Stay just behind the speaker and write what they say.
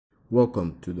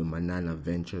Welcome to the Manana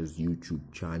Ventures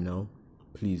YouTube channel.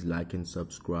 Please like and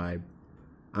subscribe.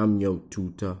 I'm your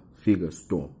tutor, Figure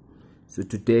Storm. So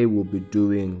today we'll be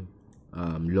doing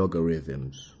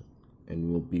logarithms, and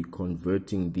we'll be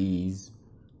converting these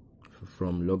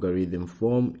from logarithm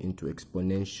form into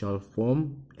exponential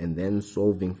form and then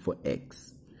solving for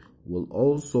x. We'll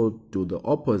also do the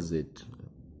opposite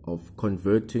of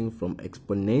converting from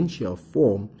exponential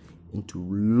form into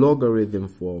logarithm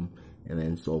form and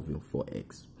then solving for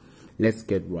x. Let's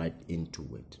get right into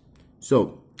it.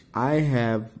 So I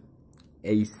have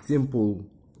a simple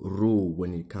rule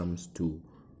when it comes to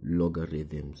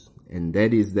logarithms, and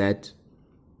that is that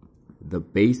the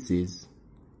bases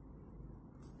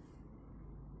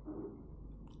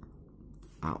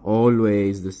are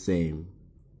always the same.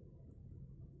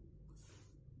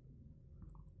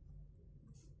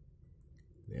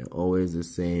 They're always the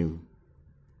same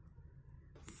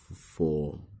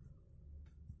for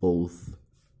both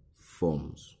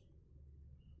forms.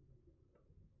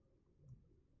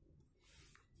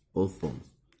 Both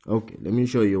forms. Okay, let me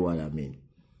show you what I mean.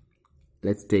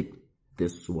 Let's take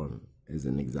this one as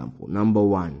an example. Number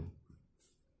 1,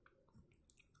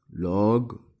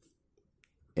 log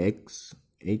x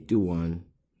 81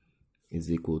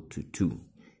 is equal to 2.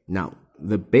 Now,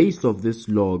 the base of this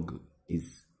log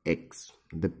is x.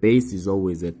 The base is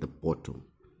always at the bottom.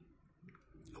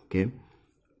 Okay,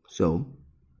 so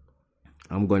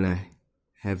I'm gonna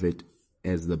have it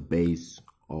as the base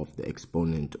of the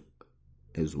exponent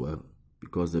as well,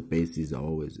 because the bases are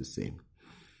always the same.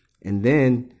 And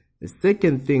then the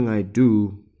second thing I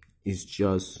do is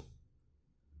just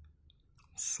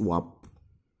swap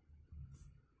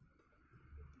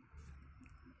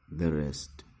the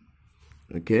rest.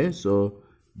 Okay, so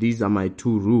these are my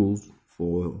two rules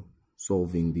for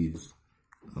solving these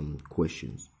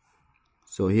questions.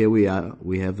 So here we are,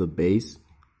 we have a base.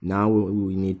 Now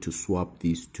we need to swap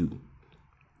these two.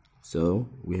 So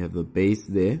we have a base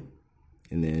there,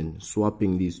 and then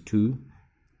swapping these two,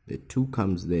 the 2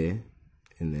 comes there,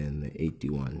 and then the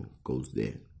 81 goes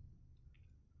there.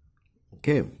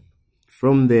 Okay,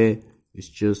 from there it's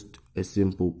just a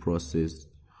simple process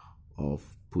of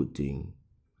putting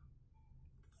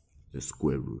the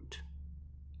square root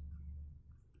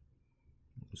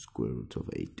of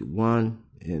 81,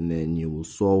 and then you will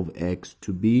solve x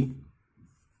to be,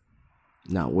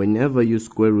 now whenever you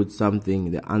square root something,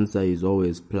 the answer is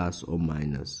always plus or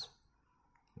minus.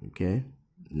 Okay,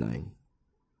 9.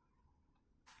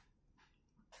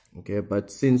 Okay,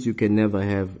 but since you can never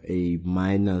have a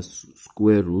minus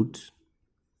square root,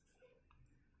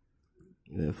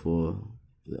 therefore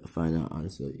the final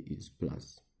answer is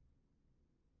plus.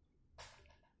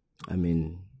 I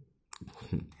mean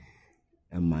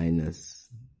a minus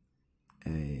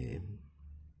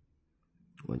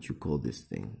what you call this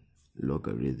thing,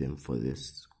 logarithm, for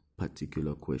this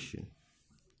particular question.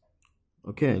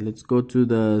 Okay, let's go to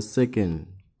the second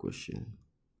question.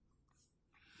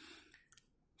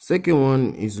 Second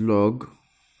one is log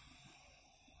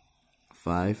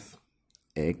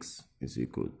 5x is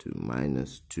equal to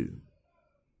minus 2.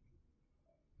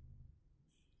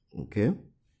 Okay,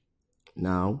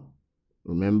 now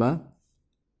remember,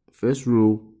 first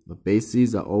rule, the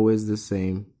bases are always the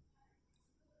same,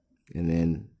 and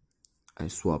then I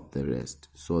swap the rest.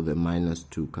 So the minus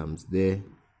 2 comes there,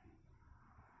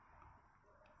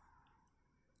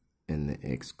 and the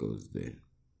x goes there.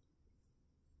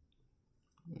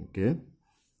 Okay,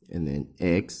 and then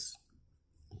x,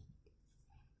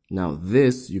 now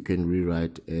this you can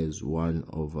rewrite as 1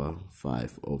 over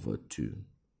 5 over 2.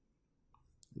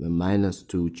 The minus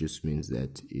 2 just means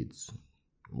that it's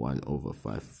 1 over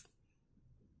 5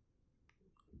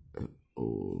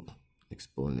 or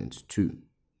exponent 2.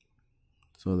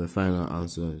 So the final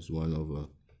answer is 1 over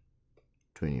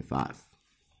 25.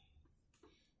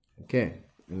 Okay,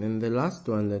 and then the last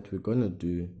one that we're gonna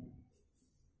do,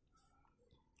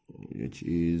 which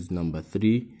is number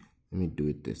 3. Let me do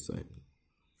it this side.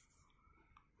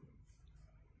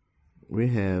 We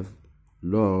have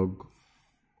log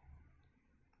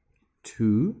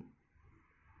 2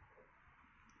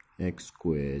 x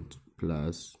squared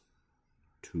plus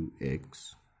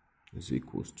 2x is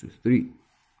equals to 3.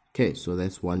 Okay, so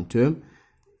that's one term.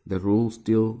 The rule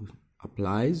still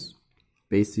applies.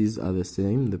 Bases are the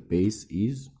same. The base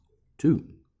is 2.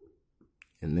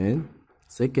 And then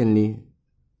secondly,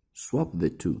 swap the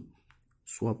 2.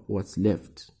 Swap what's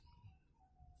left.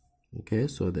 Okay,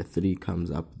 so the 3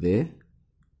 comes up there.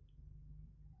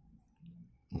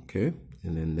 Okay,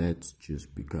 and then that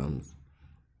just becomes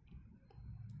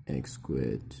x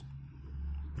squared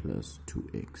plus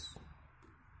 2x.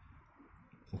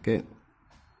 Okay,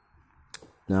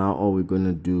 Now all we're going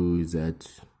to do is that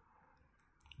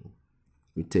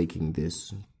we're taking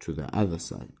this to the other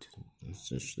side,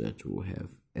 such that we'll have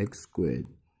x squared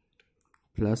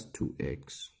plus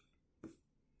 2x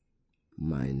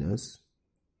minus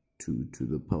 2 to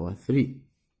the power 3.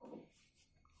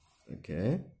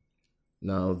 Okay,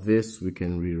 now this we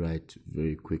can rewrite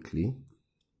very quickly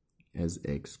as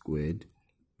x squared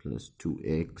plus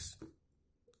 2x,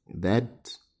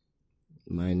 that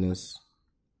minus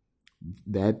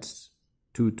that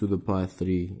 2 to the power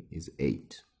 3 is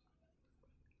 8.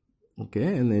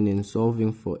 Okay, and then in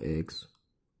solving for x,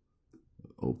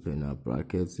 open up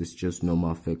brackets, it's just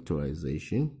normal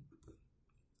factorization.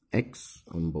 X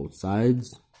on both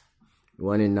sides. We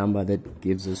want a number that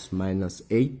gives us minus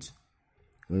 8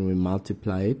 when we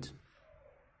multiply it,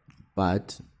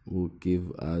 but will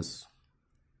give us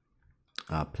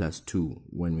plus 2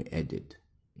 when we add it.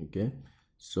 Okay,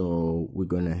 so we're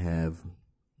gonna have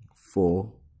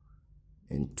 4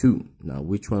 and 2. Now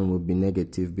which one will be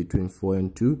negative between 4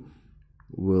 and 2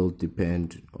 will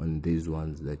depend on these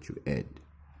ones that you add.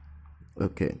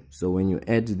 Okay, so when you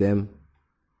add them,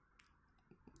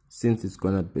 since it's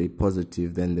gonna be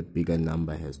positive, then the bigger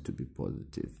number has to be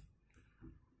positive,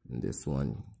 and this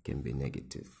one can be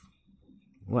negative.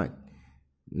 Right,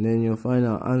 and then your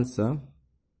final answer,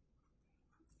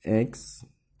 x,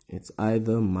 it's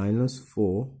either minus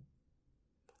 4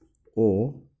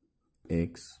 or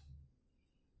x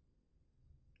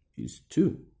is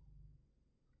 2.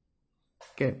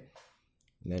 Okay,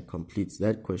 and that completes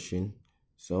that question.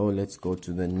 So let's go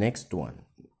to the next one,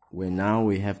 where now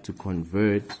we have to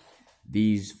convert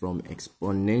these from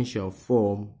exponential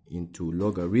form into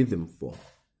logarithm form.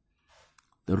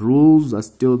 The rules are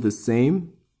still the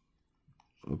same.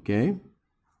 Okay,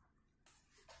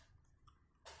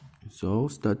 so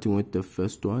starting with the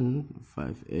first one,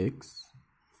 5x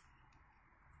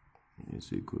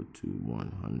is equal to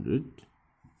 100.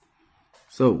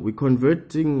 So we're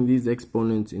converting these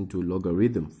exponents into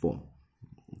logarithm form.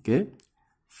 Okay,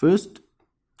 first,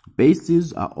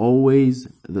 bases are always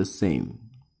the same,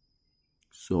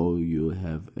 so you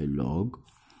have a log.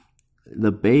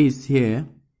 The base here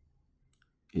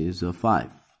is a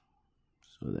 5,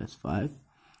 so that's 5,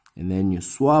 and then you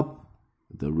swap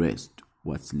the rest,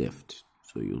 what's left.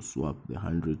 So you'll swap the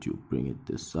 100, you bring it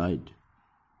this side,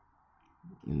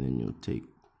 and then you'll take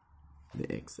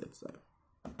the x that side.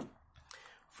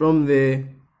 From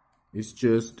there, it's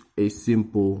just a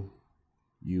simple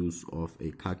use of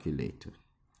a calculator.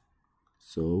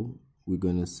 So we're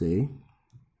gonna say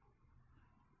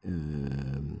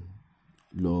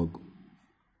log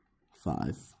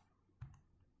 5,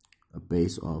 a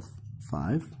base of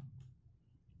 5,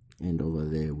 and over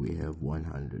there we have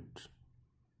 100,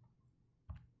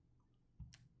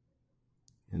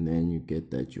 and then you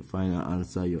get that your final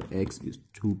answer, your x is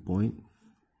 2.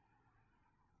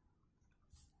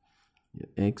 Your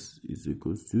x is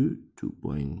equals to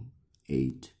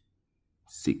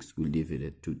 2.86. We leave it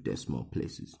at 2 decimal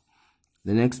places.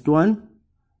 The next one,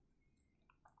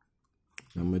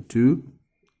 number 2,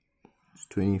 is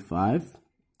 25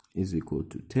 is equal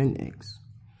to 10x.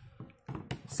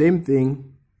 Same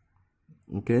thing.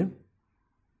 Okay,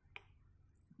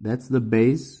 that's the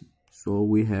base, so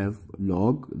we have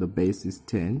log, the base is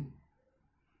 10,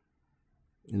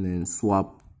 and then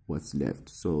swap what's left,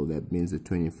 so that means the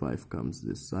 25 comes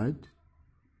this side,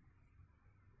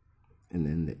 and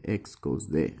then the x goes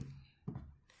there.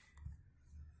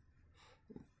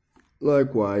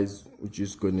 Likewise, we're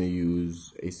just going to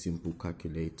use a simple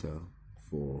calculator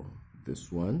for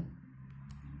this one.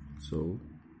 So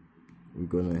we're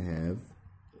going to have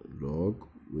log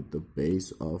with the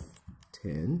base of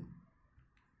 10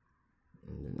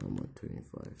 and the number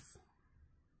 25,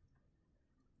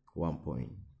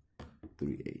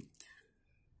 1.38.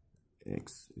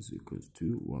 X is equals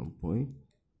to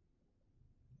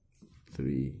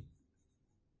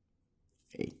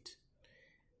 1.38.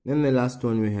 Then the last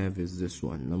one we have is this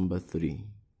one, number 3.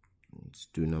 Let's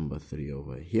do number 3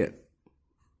 over here.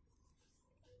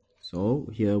 So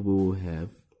here we will have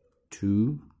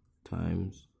 2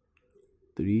 times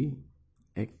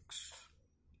 3x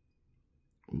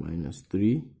minus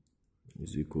 3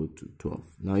 is equal to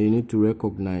 12. Now you need to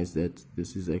recognize that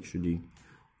this is actually,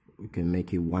 we can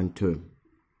make it one term.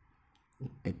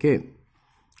 Okay,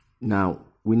 now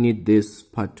we need this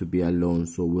part to be alone,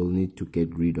 so we'll need to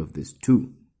get rid of this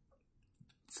 2,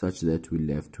 such that we're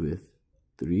left with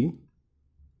 3x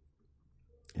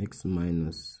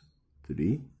minus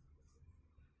 3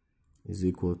 is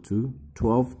equal to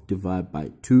 12 divided by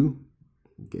 2,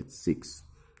 we get 6,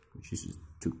 which is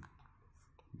 2.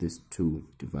 This 2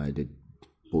 divided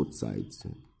both sides,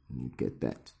 and you get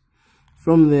that.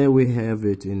 From there we have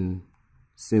it in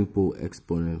simple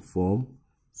exponent form,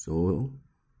 so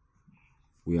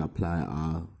we apply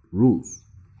our rules.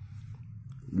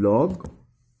 Log,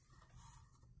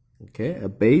 okay, a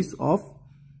base of,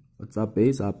 what's our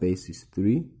base? Our base is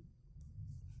 3.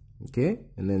 Okay,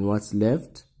 and then what's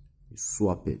left, you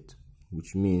swap it,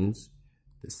 which means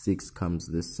the 6 comes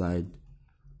this side,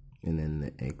 and then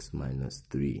the x minus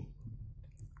 3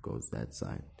 goes that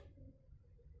side.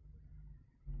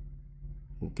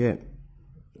 Okay,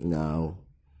 now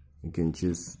you can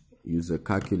just use a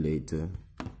calculator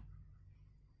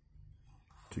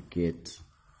to get,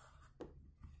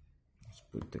 let's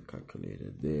put the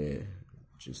calculator there,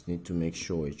 just need to make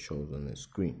sure it shows on the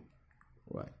screen,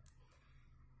 right?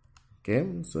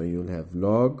 Okay, so you'll have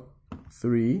log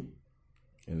 3,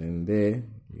 and then there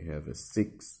you have a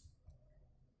 6,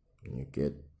 and you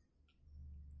get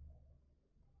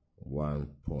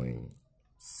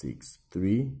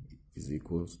 1.63 is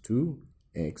equals to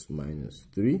x minus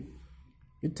 3.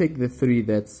 You take the 3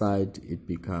 that side, it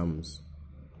becomes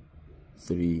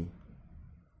 3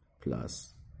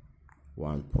 plus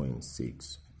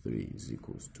 1.63 is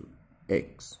equals to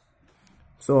x.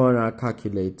 So on our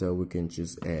calculator, we can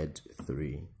just add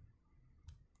 3,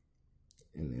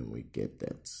 and then we get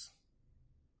that.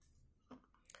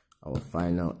 Our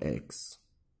final x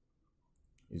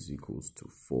is equals to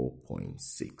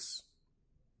 4.6.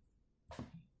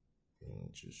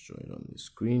 And just show it on the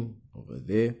screen over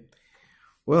there.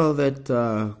 Well, that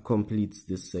completes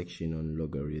this section on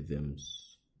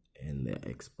logarithms and their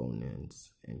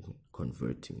exponents and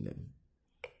converting them,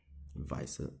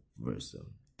 vice versa.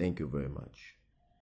 Thank you very much.